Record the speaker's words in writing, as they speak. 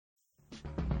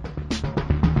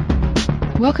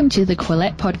Welcome to the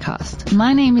Quillette podcast.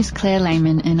 My name is Claire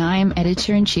Lehman and I am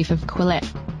Editor-in-Chief of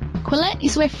Quillette. Quillette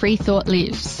is where free thought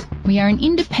lives. We are an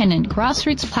independent,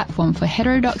 grassroots platform for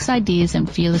heterodox ideas and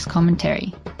fearless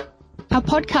commentary. Our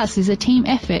podcast is a team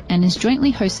effort and is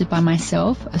jointly hosted by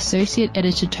myself, Associate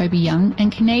Editor Toby Young,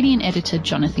 and Canadian Editor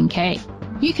Jonathan Kay.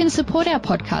 You can support our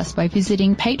podcast by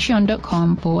visiting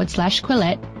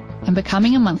patreon.com/Quillette and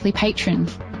becoming a monthly patron.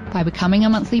 By becoming a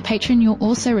monthly patron, you'll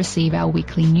also receive our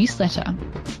weekly newsletter.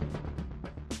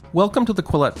 Welcome to the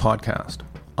Quillette podcast.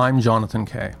 I'm Jonathan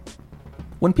Kay.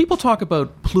 When people talk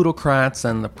about plutocrats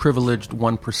and the privileged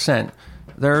 1%,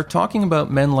 they're talking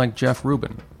about men like Jeff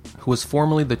Rubin, who was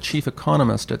formerly the chief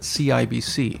economist at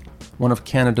CIBC, one of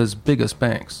Canada's biggest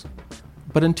banks.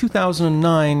 But in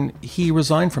 2009, he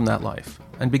resigned from that life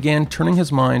and began turning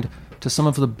his mind to some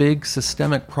of the big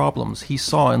systemic problems he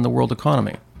saw in the world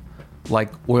economy,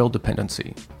 like oil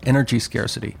dependency, energy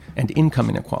scarcity, and income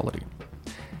inequality.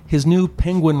 His new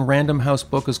Penguin Random House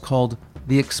book is called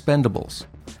The Expendables: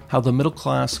 How the Middle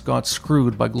Class Got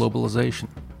Screwed by Globalization.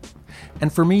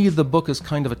 And for me, the book is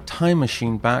kind of a time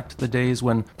machine back to the days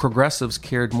when progressives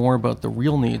cared more about the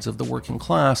real needs of the working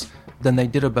class than they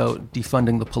did about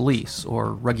defunding the police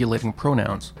or regulating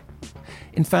pronouns.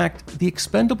 In fact, The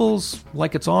Expendables,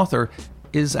 like its author,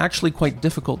 is actually quite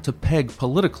difficult to peg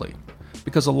politically,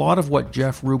 because a lot of what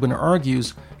Jeff Rubin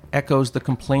argues echoes the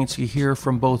complaints you hear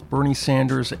from both Bernie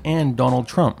Sanders and Donald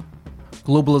Trump.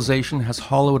 Globalization has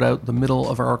hollowed out the middle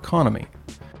of our economy,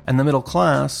 and the middle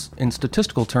class, in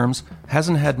statistical terms,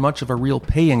 hasn't had much of a real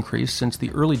pay increase since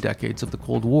the early decades of the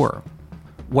Cold War.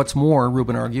 What's more,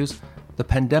 Rubin argues, the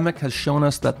pandemic has shown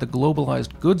us that the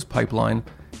globalized goods pipeline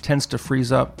tends to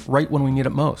freeze up right when we need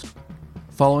it most.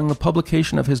 Following the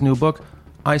publication of his new book,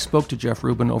 I spoke to Jeff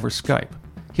Rubin over Skype.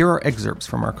 Here are excerpts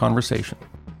from our conversation.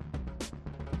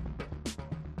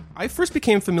 I first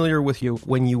became familiar with you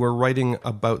when you were writing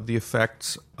about the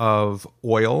effects of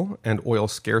oil and oil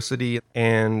scarcity,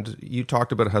 and you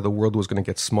talked about how the world was going to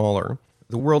get smaller.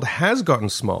 The world has gotten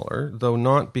smaller, though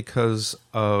not because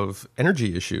of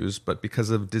energy issues, but because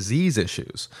of disease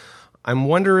issues. I'm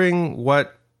wondering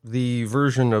what the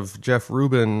version of Jeff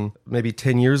Rubin maybe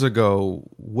 10 years ago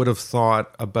would have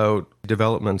thought about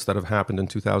developments that have happened in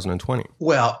 2020.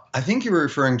 Well, I think you were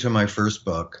referring to my first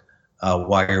book,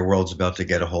 Why Your World's About to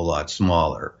Get a Whole Lot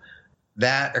Smaller.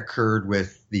 That occurred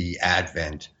with the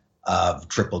advent of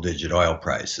triple-digit oil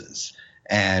prices.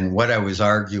 And what I was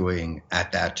arguing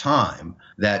at that time,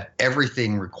 that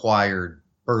everything required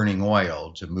burning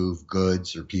oil to move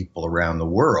goods or people around the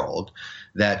world,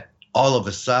 that all of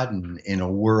a sudden, in a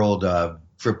world of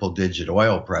triple-digit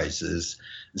oil prices,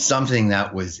 something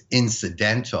that was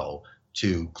incidental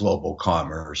to global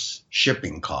commerce,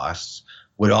 shipping costs,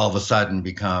 would all of a sudden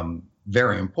become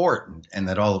very important, and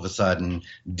that all of a sudden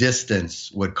distance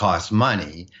would cost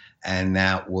money, and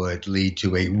that would lead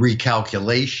to a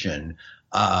recalculation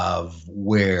of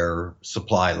where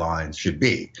supply lines should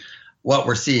be. What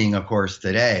we're seeing, of course,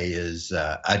 today is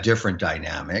a different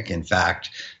dynamic. In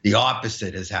fact, the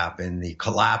opposite has happened. The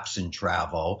collapse in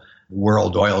travel.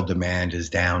 World oil demand is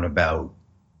down about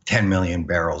 10 million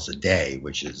barrels a day,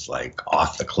 which is like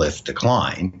off the cliff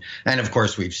decline. And of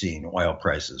course, we've seen oil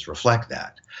prices reflect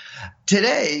that.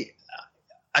 Today,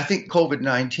 I think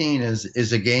COVID-19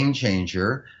 is a game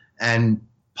changer and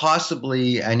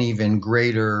possibly an even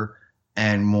greater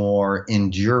and more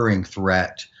enduring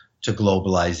threat to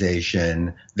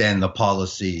globalization than the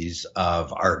policies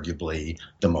of arguably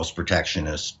the most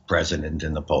protectionist president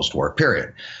in the post-war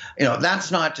period. That's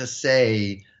not to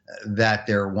say that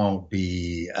there won't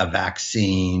be a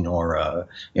vaccine or a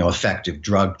effective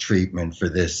drug treatment for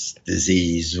this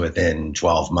disease within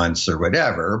 12 months or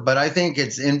whatever, but I think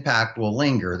its impact will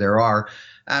linger. There are,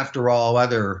 after all,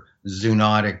 other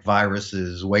zoonotic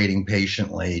viruses waiting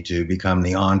patiently to become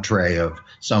the entree of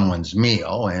someone's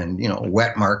meal. And,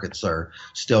 wet markets are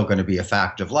still going to be a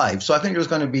fact of life. So I think there's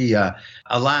going to be a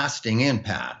lasting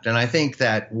impact. And I think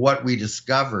that what we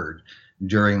discovered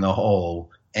during the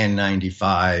whole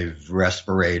N95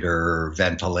 respirator,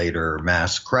 ventilator,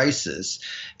 mask crisis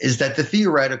is that the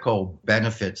theoretical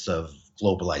benefits of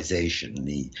globalization,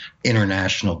 the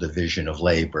international division of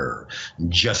labor,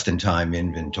 just-in-time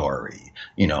inventory,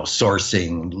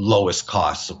 sourcing lowest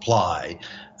cost supply,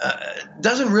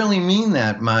 doesn't really mean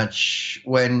that much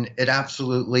when it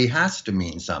absolutely has to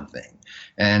mean something.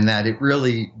 And that it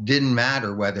really didn't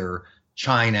matter whether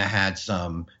China had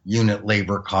some unit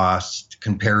labor cost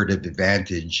comparative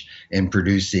advantage in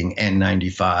producing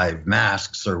N95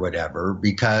 masks or whatever,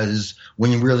 because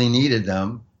when you really needed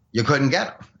them, you couldn't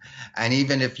get them. And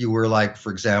even if you were like,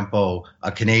 for example,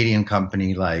 a Canadian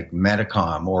company like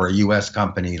Medicom or a US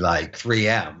company like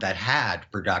 3M that had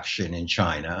production in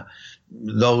China,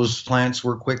 those plants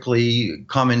were quickly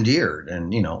commandeered,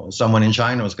 and someone in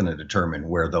China was going to determine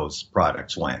where those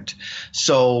products went.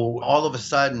 So all of a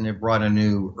sudden it brought a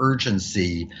new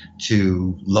urgency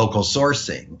to local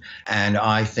sourcing, and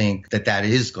I think that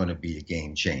is going to be a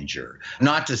game changer.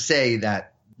 Not to say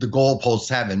that the goalposts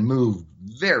haven't moved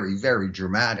very, very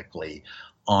dramatically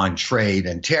on trade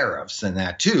and tariffs, and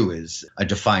that too is a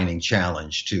defining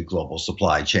challenge to global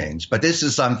supply chains. But this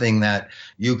is something that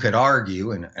you could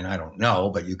argue, and I don't know,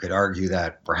 but you could argue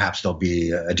that perhaps there'll be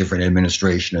a different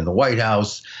administration in the White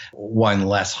House, one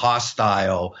less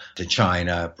hostile to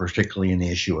China, particularly in the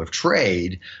issue of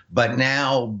trade. But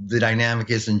now the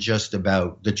dynamic isn't just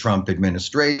about the Trump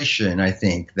administration. I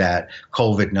think that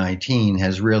COVID-19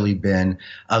 has really been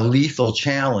a lethal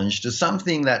challenge to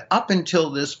something that up until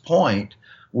this point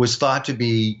was thought to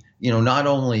be, not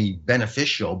only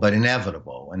beneficial, but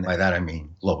inevitable. And by that, I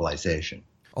mean globalization.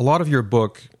 A lot of your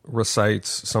book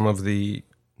recites some of the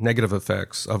negative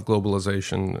effects of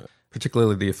globalization,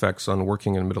 particularly the effects on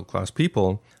working and middle-class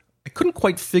people. I couldn't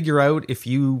quite figure out if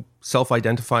you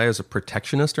self-identify as a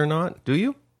protectionist or not. Do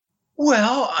you?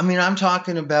 Well, I'm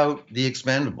talking about the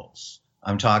Expendables.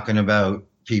 I'm talking about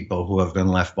people who have been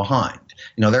left behind.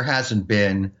 There hasn't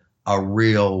been a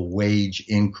real wage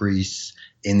increase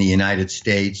in the United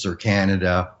States or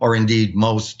Canada, or indeed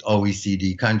most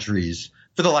OECD countries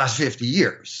for the last 50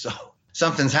 years. So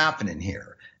something's happening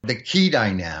here. The key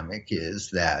dynamic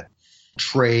is that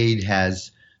trade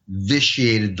has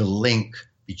vitiated the link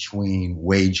between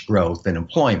wage growth and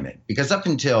employment, because up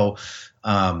until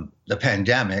the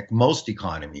pandemic, most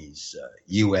economies,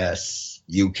 US,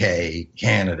 UK,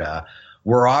 Canada,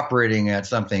 were operating at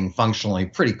something functionally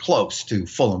pretty close to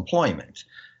full employment.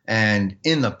 And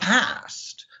in the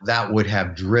past, that would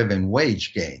have driven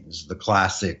wage gains. The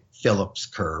classic Phillips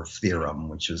curve theorem,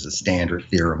 which was a standard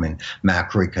theorem in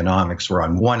macroeconomics, where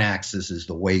on one axis is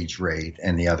the wage rate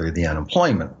and the other the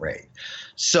unemployment rate.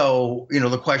 So,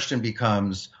 the question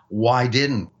becomes, why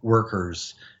didn't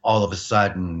workers all of a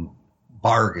sudden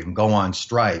bargain, go on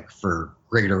strike for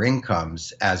greater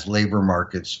incomes as labor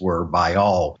markets were, by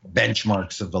all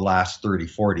benchmarks of the last 30,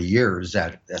 40 years,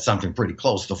 at something pretty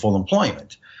close to full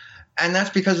employment? And that's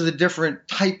because of the different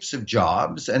types of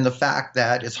jobs and the fact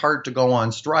that it's hard to go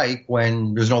on strike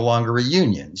when there's no longer a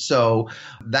union. So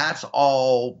that's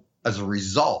all as a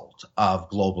result of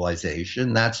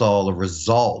globalization. That's all a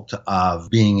result of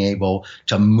being able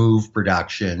to move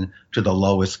production to the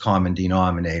lowest common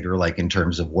denominator, like in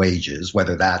terms of wages,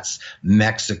 whether that's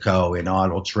Mexico in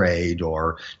auto trade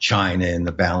or China in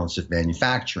the balance of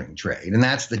manufacturing trade. And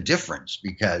that's the difference,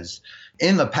 because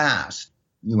in the past,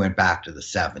 you went back to the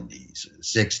 70s, the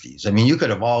 60s. You could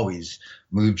have always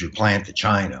moved your plant to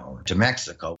China or to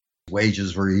Mexico.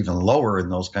 Wages were even lower in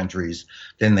those countries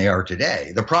than they are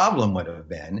today. The problem would have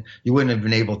been you wouldn't have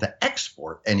been able to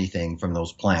export anything from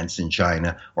those plants in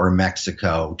China or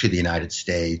Mexico to the United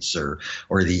States or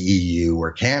the EU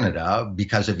or Canada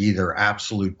because of either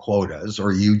absolute quotas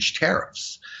or huge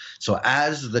tariffs. So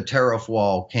as the tariff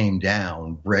wall came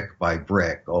down brick by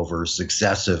brick over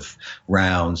successive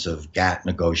rounds of GATT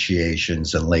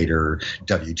negotiations and later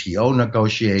WTO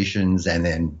negotiations and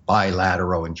then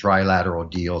bilateral and trilateral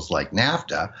deals like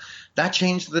NAFTA, that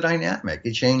changed the dynamic.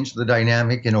 It changed the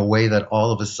dynamic in a way that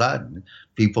all of a sudden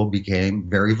people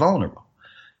became very vulnerable.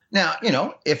 Now,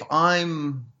 if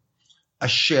I'm a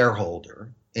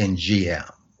shareholder in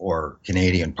GM or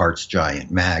Canadian parts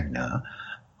giant Magna,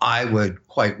 I would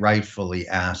quite rightfully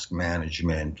ask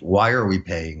management, why are we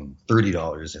paying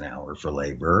 $30 an hour for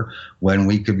labor when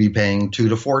we could be paying $2 to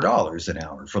 $4 an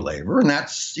hour for labor? And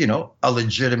that's, a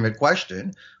legitimate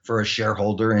question for a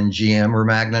shareholder in GM or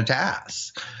Magna to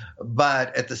ask.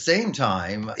 But at the same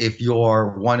time, if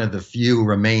you're one of the few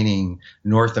remaining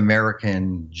North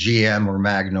American GM or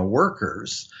Magna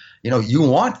workers, you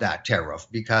want that tariff,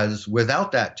 because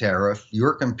without that tariff,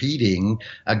 you're competing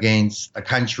against a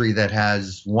country that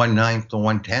has 1/9 to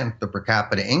 1/10 the per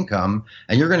capita income,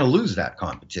 and you're going to lose that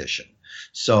competition.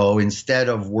 So instead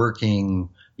of working,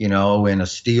 in a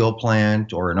steel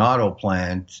plant or an auto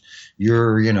plant,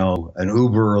 you're, an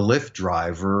Uber or Lyft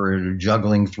driver and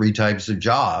juggling 3 types of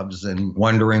jobs and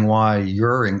wondering why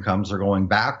your incomes are going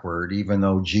backward, even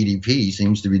though GDP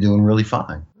seems to be doing really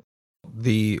fine.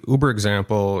 The Uber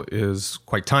example is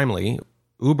quite timely.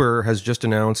 Uber has just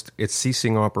announced it's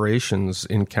ceasing operations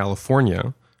in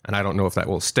California, and I don't know if that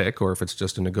will stick or if it's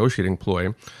just a negotiating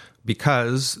ploy,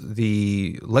 because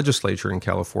the legislature in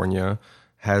California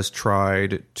has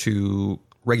tried to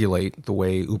regulate the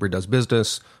way Uber does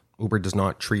business, Uber does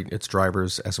not treat its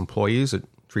drivers as employees. It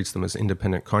treats them as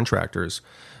independent contractors.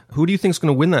 Who do you think is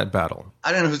going to win that battle?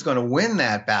 I don't know who's going to win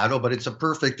that battle, but it's a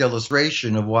perfect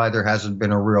illustration of why there hasn't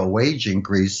been a real wage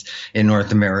increase in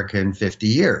North America in 50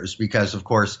 years. Because, of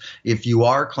course, if you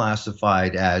are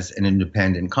classified as an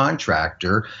independent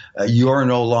contractor, you're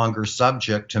no longer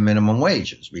subject to minimum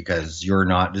wages because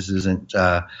this isn't,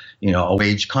 a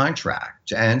wage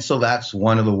contract. And so that's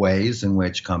one of the ways in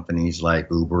which companies like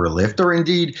Uber or Lyft, or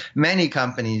indeed many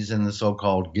companies in the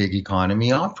so-called gig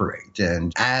economy, operate.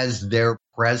 And as their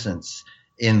presence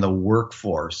in the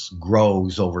workforce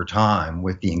grows over time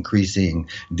with the increasing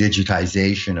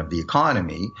digitization of the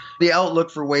economy, the outlook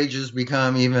for wages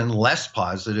become even less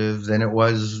positive than it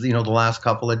was, the last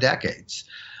couple of decades.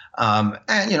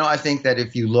 I think that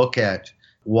if you look at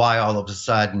why all of a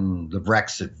sudden the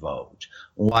Brexit vote,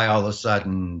 why all of a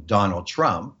sudden Donald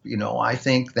Trump, I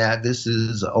think that this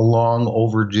is a long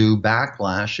overdue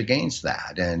backlash against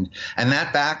that. And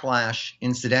that backlash,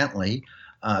 incidentally,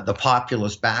 the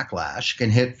populist backlash can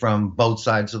hit from both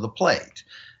sides of the plate.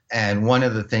 And one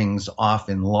of the things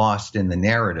often lost in the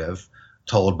narrative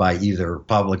told by either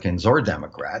Republicans or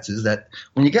Democrats is that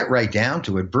when you get right down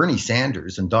to it, Bernie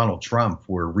Sanders and Donald Trump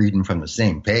were reading from the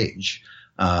same page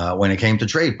when it came to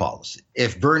trade policy.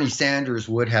 If Bernie Sanders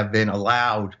would have been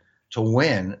allowed to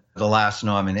win the last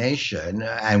nomination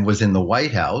and was in the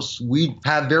White House, we'd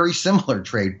have very similar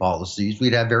trade policies.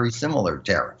 We'd have very similar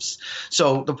tariffs.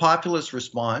 So the populist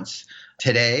response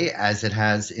today, as it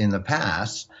has in the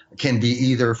past, can be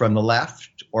either from the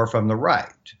left or from the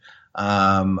right.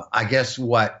 I guess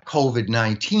what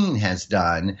COVID-19 has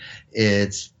done,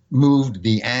 it's moved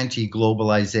the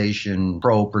anti-globalization,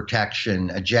 pro-protection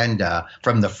agenda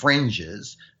from the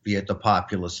fringes, be it the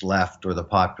populist left or the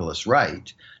populist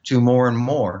right, to more and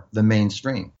more the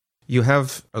mainstream. You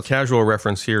have a casual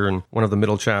reference here in one of the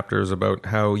middle chapters about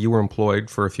how you were employed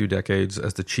for a few decades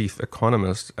as the chief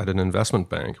economist at an investment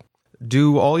bank.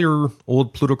 Do all your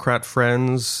old plutocrat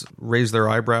friends raise their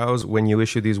eyebrows when you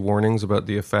issue these warnings about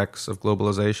the effects of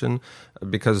globalization?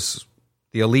 Because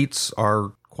the elites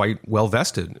are quite well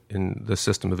vested in the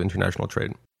system of international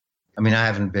trade. I mean, I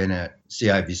haven't been at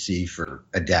CIBC for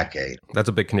a decade. That's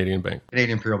a big Canadian bank.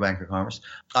 Canadian Imperial Bank of Commerce.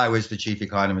 I was the chief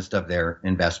economist of their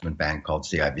investment bank called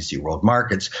CIBC World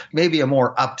Markets. Maybe a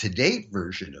more up-to-date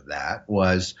version of that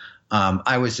was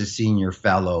I was a senior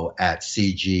fellow at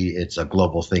CG. It's a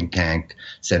global think tank,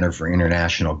 Center for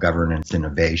International Governance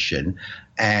Innovation.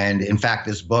 And in fact,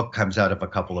 this book comes out of a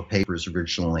couple of papers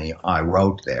originally I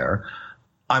wrote there.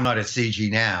 I'm not at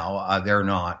CG now. They're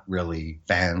not really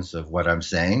fans of what I'm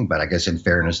saying, but I guess in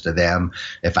fairness to them,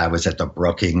 if I was at the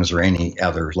Brookings or any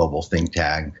other global think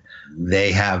tank,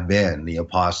 they have been the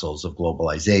apostles of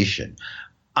globalization.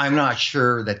 I'm not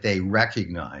sure that they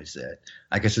recognize it.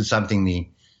 I guess it's something the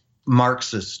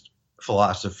Marxist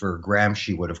philosopher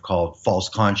Gramsci would have called false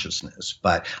consciousness,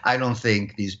 but I don't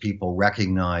think these people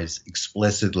recognize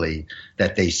explicitly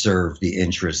that they serve the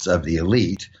interests of the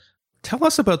elite. Tell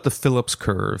us about the Phillips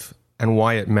curve and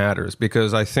why it matters,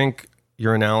 because I think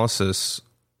your analysis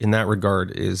in that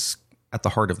regard is at the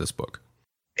heart of this book.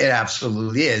 It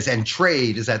absolutely is. And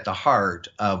trade is at the heart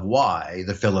of why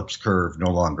the Phillips curve no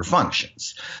longer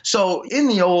functions. So in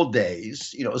the old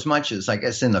days, as much as I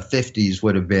guess in the 50s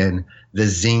would have been the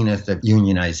zenith of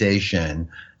unionization,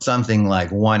 something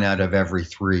like 1 out of every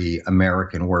 3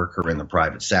 American worker in the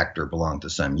private sector belonged to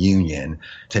some union.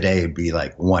 Today it'd be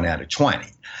like 1 out of 20.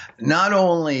 Not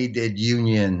only did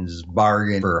unions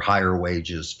bargain for higher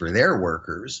wages for their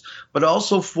workers, but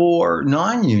also for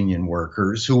non-union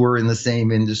workers who were in the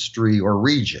same industry or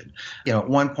region. At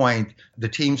one point, the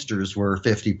Teamsters were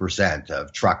 50%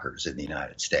 of truckers in the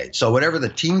United States. So whatever the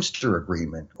Teamster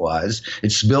agreement was,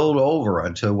 it spilled over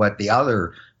onto what the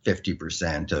other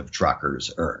 50% of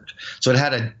truckers earned. So it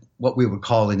had what we would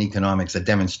call in economics a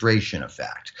demonstration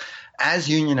effect. As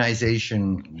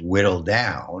unionization whittled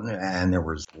down and there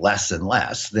was less and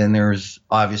less, then there's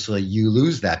obviously you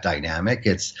lose that dynamic.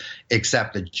 It's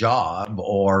accept a job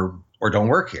or don't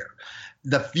work here.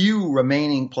 The few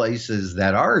remaining places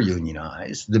that are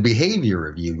unionized, the behavior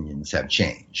of unions have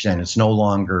changed, and it's no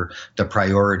longer the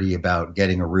priority about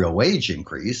getting a real wage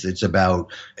increase. It's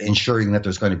about ensuring that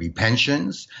there's going to be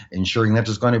pensions, ensuring that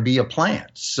there's going to be a plant.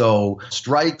 So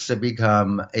strikes have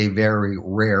become a very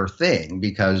rare thing,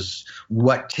 because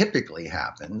what typically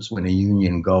happens when a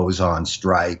union goes on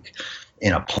strike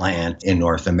in a plant in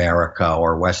North America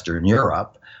or Western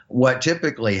Europe, What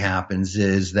typically happens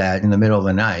is that in the middle of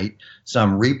the night,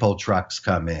 some repo trucks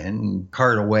come in,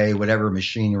 cart away whatever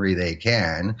machinery they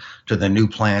can to the new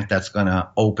plant that's going to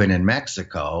open in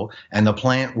Mexico. And the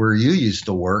plant where you used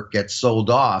to work gets sold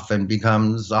off and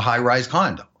becomes a high-rise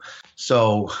condo.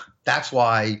 So that's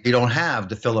why you don't have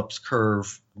the Phillips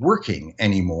curve working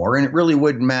anymore. And it really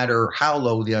wouldn't matter how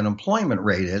low the unemployment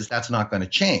rate is. That's not going to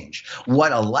change.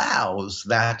 What allows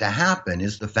that to happen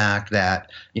is the fact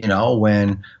that,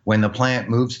 when the plant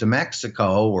moves to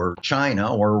Mexico or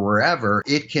China or wherever,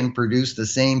 it can produce the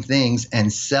same things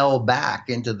and sell back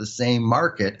into the same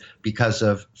market because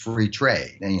of free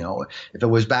trade. And, if it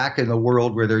was back in the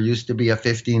world where there used to be a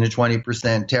 15 to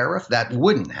 20% tariff, that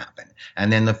wouldn't happen.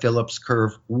 And then the Phillips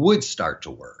curve would start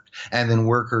to work. And then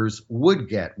workers would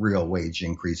get real wage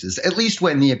increases, at least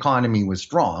when the economy was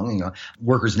strong.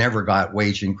 Workers never got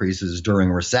wage increases during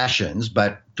recessions,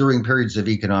 but during periods of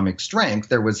economic strength,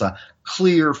 there was a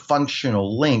clear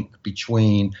functional link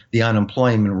between the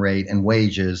unemployment rate and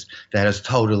wages that has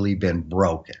totally been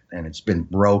broken. And it's been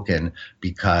broken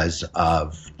because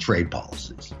of trade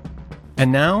policies.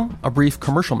 And now, a brief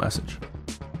commercial message.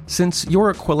 Since you're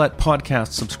a Quillette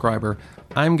podcast subscriber,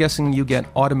 I'm guessing you get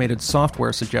automated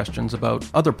software suggestions about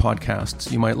other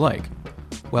podcasts you might like.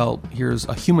 Well, here's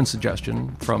a human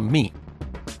suggestion from me.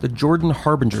 The Jordan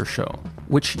Harbinger Show,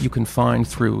 which you can find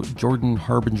through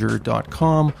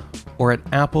jordanharbinger.com or at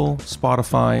Apple,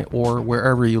 Spotify, or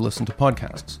wherever you listen to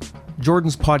podcasts.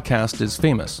 Jordan's podcast is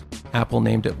famous. Apple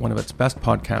named it one of its best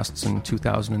podcasts in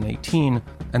 2018,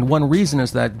 and one reason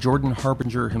is that Jordan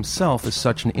Harbinger himself is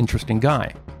such an interesting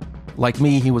guy. Like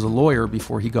me, he was a lawyer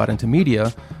before he got into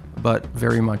media, but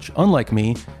very much unlike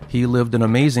me, he lived an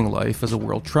amazing life as a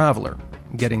world traveler,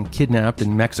 getting kidnapped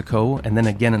in Mexico and then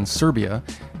again in Serbia,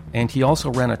 and he also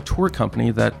ran a tour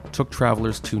company that took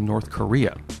travelers to North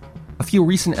Korea. A few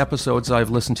recent episodes I've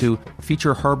listened to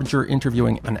feature Harbinger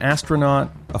interviewing an astronaut,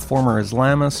 a former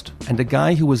Islamist, and a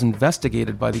guy who was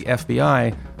investigated by the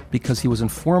FBI because he was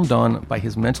informed on by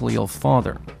his mentally ill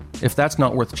father. If that's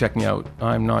not worth checking out,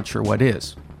 I'm not sure what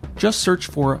is. Just search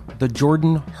for The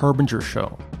Jordan Harbinger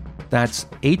Show. That's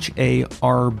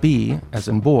Harb as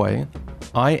in boy,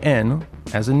 IN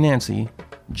as in Nancy,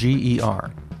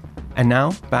 GER. And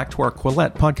now, back to our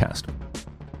Quillette podcast.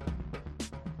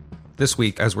 This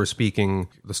week, as we're speaking,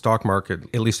 the stock market,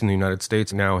 at least in the United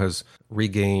States, now has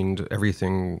regained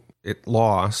everything it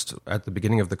lost at the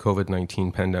beginning of the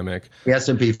COVID-19 pandemic. The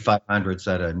S&P 500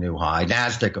 set a new high.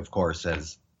 NASDAQ, of course,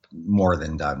 has more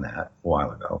than done that a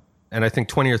while ago. And I think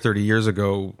 20 or 30 years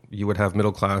ago, you would have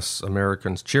middle-class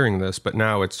Americans cheering this, but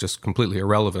now it's just completely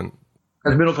irrelevant.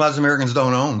 Because middle-class Americans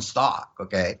don't own stock,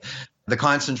 okay? The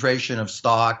concentration of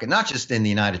stock, and not just in the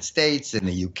United States, in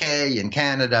the UK, in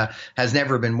Canada, has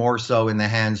never been more so in the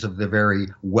hands of the very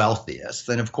wealthiest.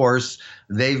 And of course,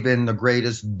 they've been the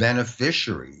greatest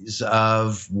beneficiaries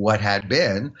of what had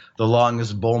been the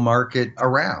longest bull market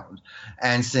around.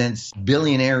 And since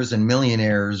billionaires and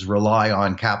millionaires rely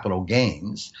on capital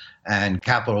gains, and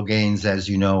capital gains, as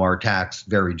you know, are taxed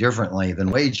very differently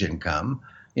than wage income,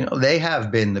 they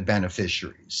have been the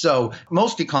beneficiaries. So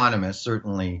most economists,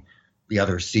 certainly the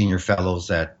other senior fellows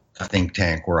at a think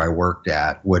tank where I worked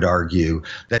at, would argue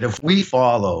that if we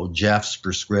follow Jeff's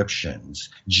prescriptions,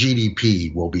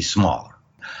 GDP will be smaller.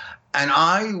 And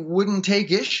I wouldn't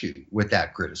take issue with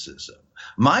that criticism.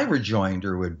 My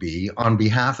rejoinder would be, on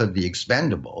behalf of the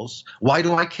Expendables, why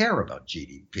do I care about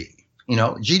GDP?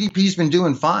 GDP's been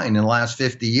doing fine in the last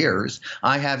 50 years.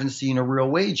 I haven't seen a real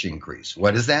wage increase.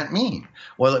 What does that mean?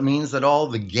 Well, it means that all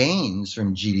the gains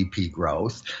from GDP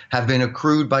growth have been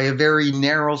accrued by a very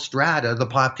narrow strata of the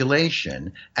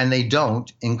population, and they don't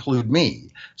include me.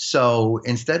 So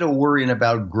instead of worrying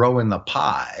about growing the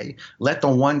pie, let the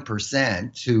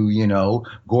 1% who,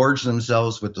 gorge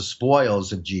themselves with the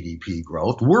spoils of GDP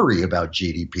growth worry about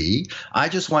GDP. I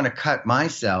just want to cut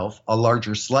myself a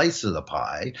larger slice of the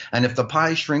pie. And if the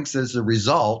pie shrinks as a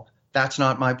result, that's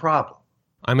not my problem.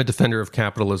 I'm a defender of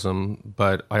capitalism,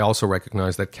 but I also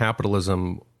recognize that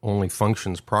capitalism only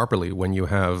functions properly when you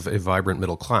have a vibrant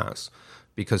middle class,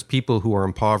 because people who are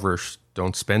impoverished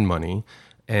don't spend money,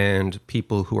 and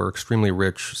people who are extremely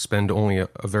rich spend only a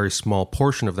very small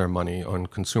portion of their money on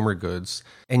consumer goods.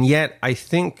 And yet, I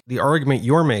think the argument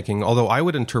you're making, although I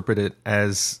would interpret it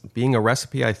as being a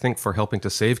recipe, I think, for helping to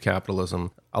save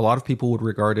capitalism, a lot of people would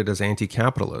regard it as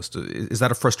anti-capitalist. Is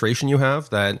that a frustration you have,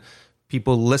 that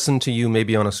people listen to you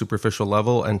maybe on a superficial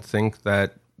level and think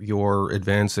that you're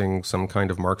advancing some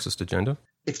kind of Marxist agenda?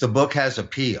 If the book has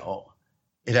appeal,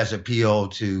 it has appeal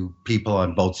to people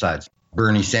on both sides.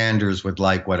 Bernie Sanders would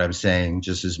like what I'm saying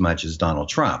just as much as Donald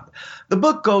Trump. The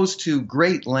book goes to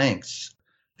great lengths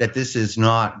that this is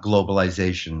not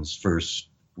globalization's first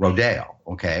rodeo,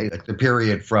 okay? Like the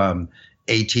period from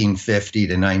 1850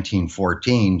 to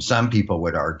 1914, some people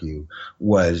would argue,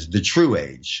 was the true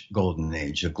age, golden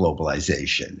age of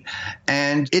globalization.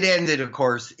 And it ended, of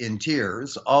course, in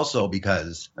tears, also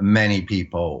because many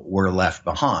people were left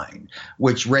behind,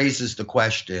 which raises the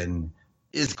question,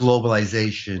 is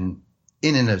globalization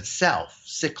in and of itself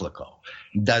cyclical?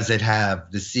 Does it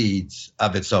have the seeds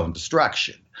of its own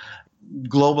destruction?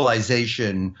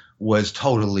 Globalization was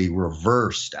totally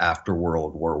reversed after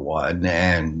World War I,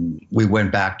 and we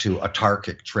went back to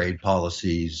autarkic trade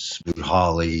policies with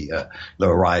Hawley,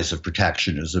 the rise of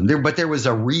protectionism. But there was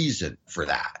a reason for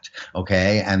that,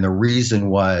 okay? And the reason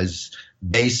was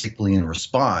basically in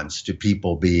response to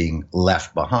people being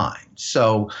left behind.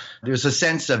 So there's a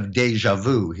sense of deja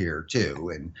vu here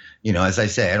too. And, as I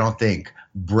say, I don't think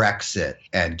Brexit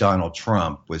and Donald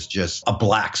Trump was just a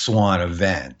black swan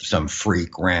event, some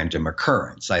freak random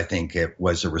occurrence. I think it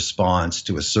was a response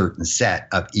to a certain set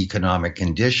of economic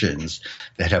conditions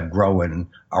that have grown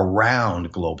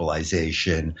around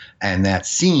globalization and that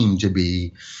seem to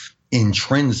be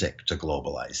intrinsic to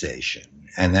globalization.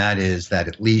 And that is that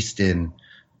at least in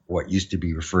what used to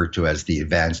be referred to as the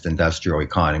advanced industrial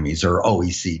economies or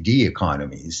OECD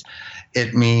economies,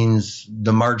 it means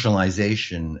the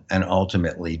marginalization and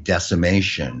ultimately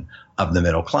decimation of the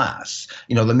middle class.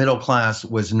 The middle class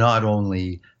was not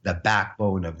only the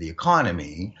backbone of the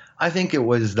economy, I think it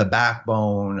was the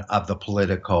backbone of the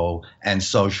political and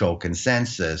social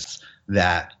consensus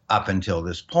that up until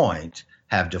this point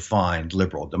have defined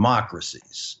liberal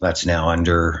democracies. That's now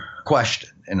under question.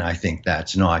 And I think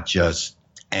that's not just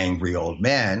angry old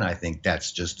men. I think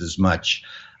that's just as much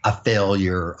a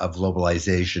failure of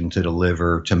globalization to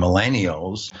deliver to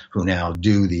millennials who now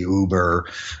do the Uber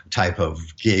type of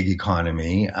gig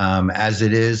economy as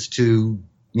it is to,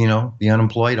 the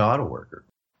unemployed auto worker.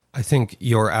 I think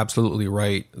you're absolutely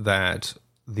right that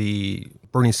the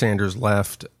Bernie Sanders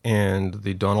left and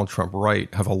the Donald Trump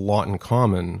right have a lot in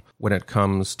common when it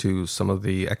comes to some of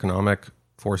the economic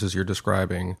forces you're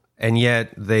describing. And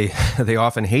yet they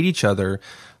often hate each other,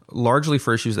 largely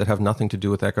for issues that have nothing to do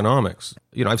with economics.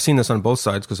 I've seen this on both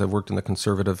sides because I've worked in the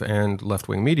conservative and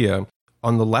left-wing media.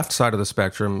 On the left side of the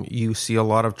spectrum, you see a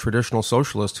lot of traditional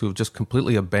socialists who have just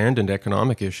completely abandoned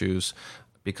economic issues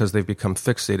because they've become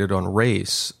fixated on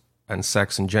race and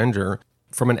sex and gender.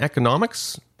 From an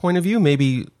economics point of view,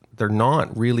 maybe they're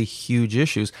not really huge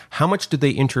issues. How much did they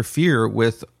interfere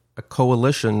with a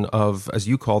coalition of, as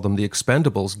you call them, the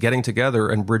Expendables, getting together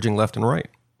and bridging left and right?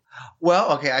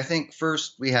 Well, okay, I think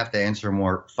first we have to answer a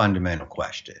more fundamental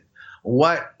question.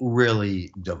 What really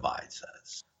divides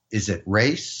us? Is it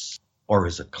race or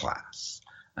is it class?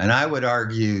 And I would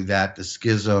argue that the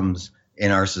schisms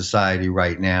in our society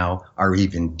right now are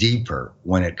even deeper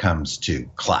when it comes to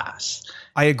class.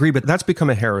 I agree, but that's become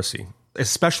a heresy,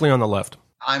 especially on the left.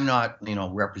 I'm not,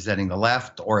 representing the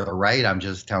left or the right. I'm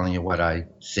just telling you what I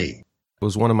see. It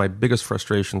was one of my biggest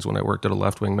frustrations when I worked at a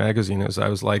left-wing magazine is I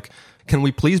was like, can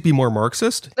we please be more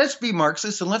Marxist? Let's be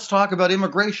Marxist and let's talk about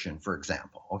immigration, for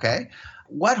example, okay?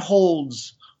 What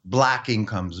holds black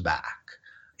incomes back?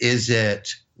 Is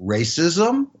it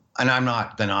racism? And I'm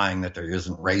not denying that there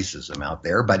isn't racism out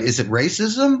there, but is it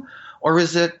racism or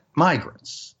is it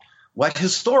migrants? What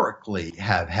historically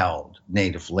have held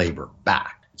Native labor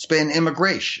back? It's been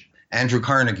immigration. Andrew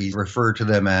Carnegie referred to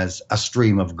them as a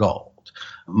stream of gold.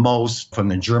 Most, from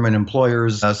the German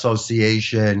Employers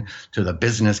Association to the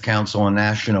Business Council on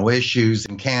National Issues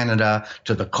in Canada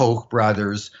to the Koch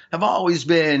brothers, have always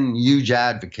been huge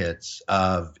advocates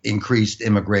of increased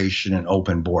immigration and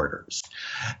open borders.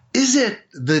 Is it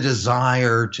the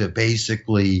desire to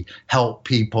basically help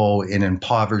people in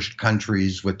impoverished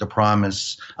countries with the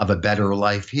promise of a better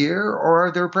life here, or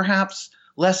are there perhaps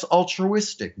less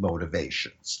altruistic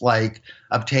motivations, like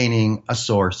obtaining a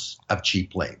source of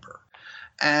cheap labor?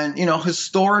 And,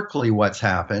 historically what's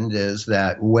happened is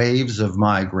that waves of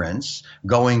migrants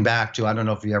going back to, I don't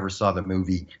know if you ever saw the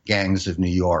movie Gangs of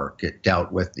New York. It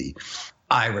dealt with the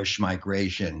Irish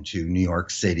migration to New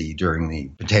York City during the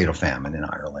potato famine in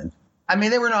Ireland. I mean,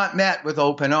 they were not met with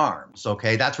open arms,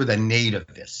 okay? That's where the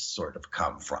nativists sort of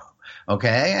come from,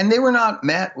 okay? And they were not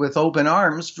met with open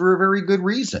arms for a very good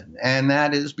reason. And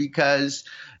that is because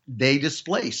they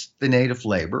displaced the native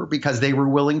labor because they were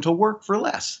willing to work for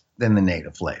less than the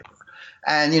native labor.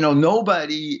 And,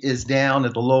 nobody is down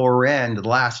at the lower end,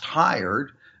 last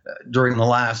hired during the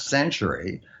last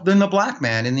century than the black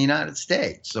man in the United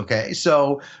States. Okay.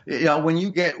 So, when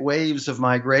you get waves of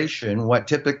migration, what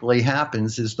typically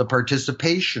happens is the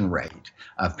participation rate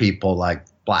of people like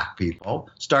black people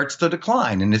starts to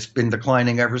decline. And it's been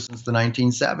declining ever since the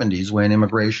 1970s when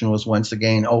immigration was once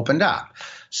again opened up.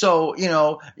 So,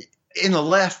 in the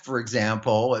left, for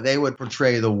example, they would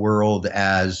portray the world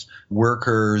as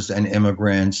workers and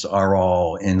immigrants are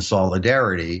all in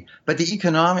solidarity. But the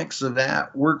economics of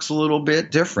that works a little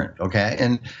bit different, okay?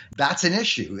 And that's an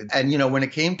issue. And, when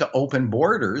it came to open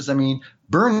borders,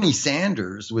 Bernie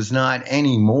Sanders was not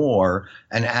any more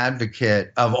an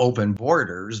advocate of open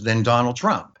borders than Donald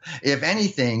Trump. If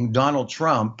anything, Donald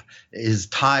Trump, his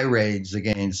tirades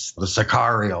against the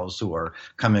Sicarios who are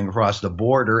coming across the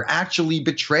border actually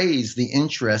betrays the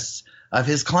interests of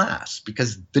his class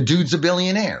because the dude's a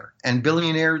billionaire and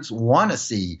billionaires want to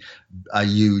see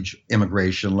huge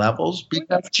immigration levels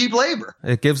because cheap labor.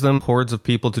 It gives them hordes of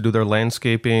people to do their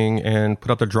landscaping and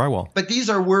put up their drywall. But these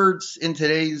are words in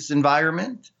today's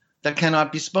environment that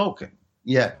cannot be spoken,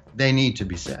 yet they need to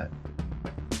be said.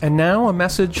 And now a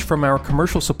message from our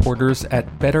commercial supporters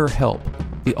at BetterHelp,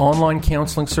 the online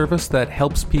counseling service that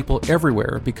helps people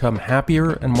everywhere become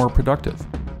happier and more productive.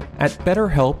 At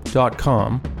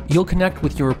BetterHelp.com, you'll connect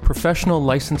with your professional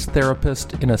licensed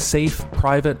therapist in a safe,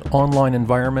 private, online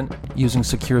environment using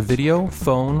secure video,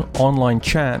 phone, online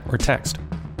chat, or text.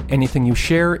 Anything you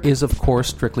share is, of course,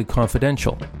 strictly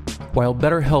confidential. While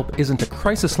BetterHelp isn't a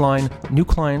crisis line, new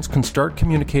clients can start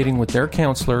communicating with their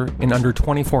counselor in under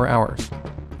 24 hours.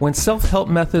 When self-help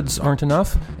methods aren't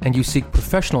enough and you seek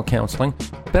professional counseling,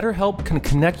 BetterHelp can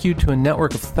connect you to a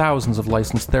network of thousands of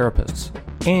licensed therapists.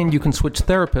 And you can switch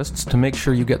therapists to make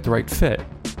sure you get the right fit.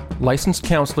 Licensed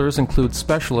counselors include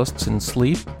specialists in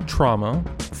sleep, trauma,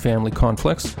 family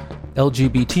conflicts,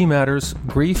 LGBT matters,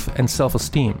 grief, and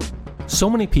self-esteem. So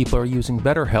many people are using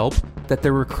BetterHelp that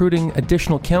they're recruiting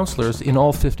additional counselors in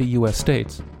all 50 U.S.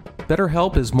 states.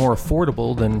 BetterHelp is more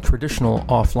affordable than traditional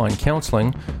offline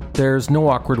counseling. There's no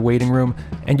awkward waiting room,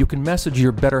 and you can message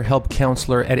your BetterHelp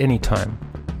counselor at any time.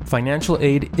 Financial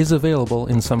aid is available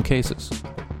in some cases.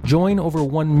 Join over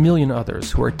 1 million others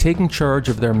who are taking charge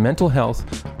of their mental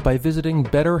health by visiting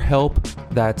BetterHelp,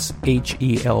 that's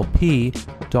HELP.com.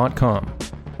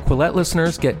 Quillette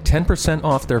listeners get 10%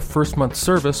 off their first month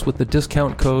service with the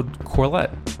discount code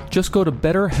Quillette. Just go to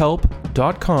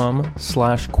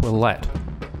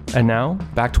betterhelp.com/Quillette. And now,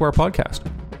 back to our podcast.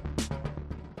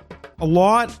 A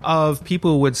lot of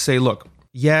people would say, look,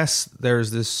 yes,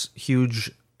 there's this huge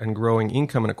and growing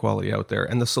income inequality out there,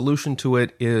 and the solution to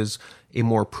it is a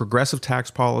more progressive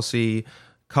tax policy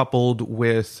coupled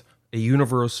with a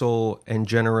universal and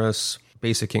generous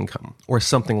basic income, or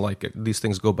something like it. These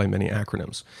things go by many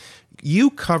acronyms. You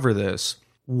cover this.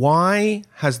 Why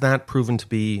has that proven to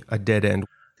be a dead end?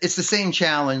 It's the same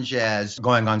challenge as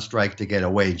going on strike to get a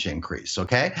wage increase,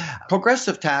 okay?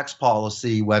 Progressive tax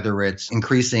policy, whether it's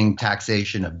increasing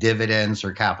taxation of dividends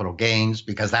or capital gains,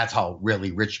 because that's how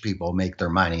really rich people make their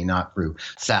money, not through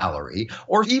salary,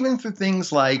 or even through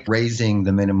things like raising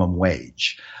the minimum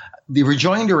wage. The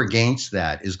rejoinder against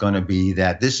that is going to be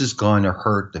that this is going to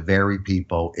hurt the very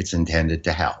people it's intended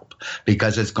to help,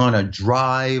 because it's going to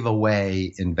drive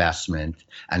away investment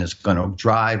and it's going to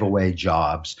drive away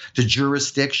jobs to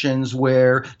jurisdictions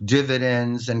where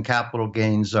dividends and capital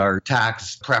gains are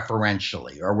taxed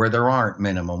preferentially or where there aren't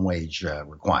minimum wage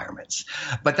requirements.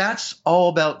 But that's all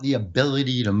about the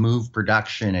ability to move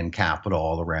production and capital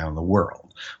all around the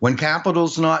world. When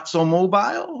capital's not so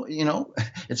mobile,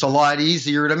 it's a lot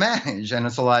easier to manage and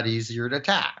it's a lot easier to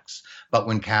tax. But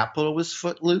when capital is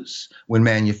footloose, when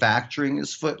manufacturing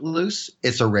is footloose,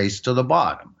 it's a race to the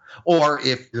bottom. Or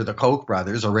if you're the Koch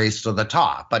brothers, a race to the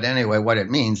top. But anyway, what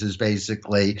it means is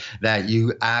basically that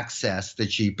you access the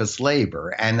cheapest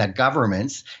labor and that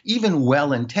governments, even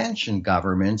well-intentioned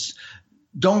governments,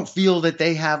 don't feel that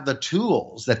they have the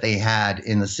tools that they had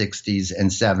in the 60s and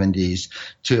 70s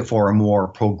for a more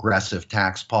progressive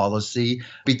tax policy,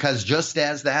 because just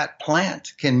as that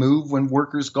plant can move when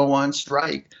workers go on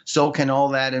strike, so can all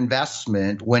that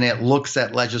investment when it looks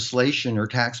at legislation or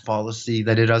tax policy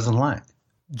that it doesn't like.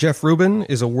 Jeff Rubin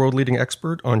is a world-leading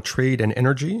expert on trade and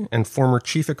energy and former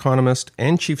chief economist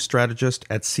and chief strategist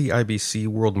at CIBC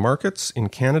World Markets in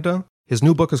Canada. His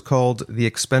new book is called The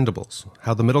Expendables,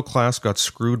 How the Middle Class Got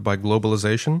Screwed by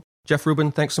Globalization. Jeff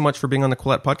Rubin, thanks so much for being on the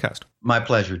Quillette podcast. My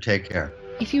pleasure. Take care.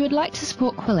 If you would like to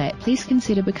support Quillette, please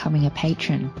consider becoming a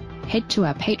patron. Head to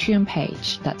our Patreon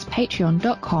page. That's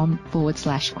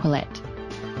patreon.com/Quillette.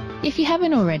 If you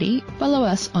haven't already, follow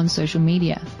us on social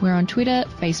media. We're on Twitter,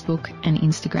 Facebook, and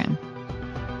Instagram.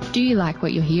 Do you like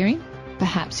what you're hearing?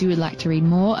 Perhaps you would like to read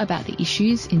more about the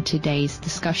issues in today's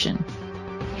discussion.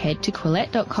 Head to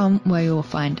Quillette.com where you will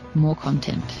find more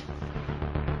content.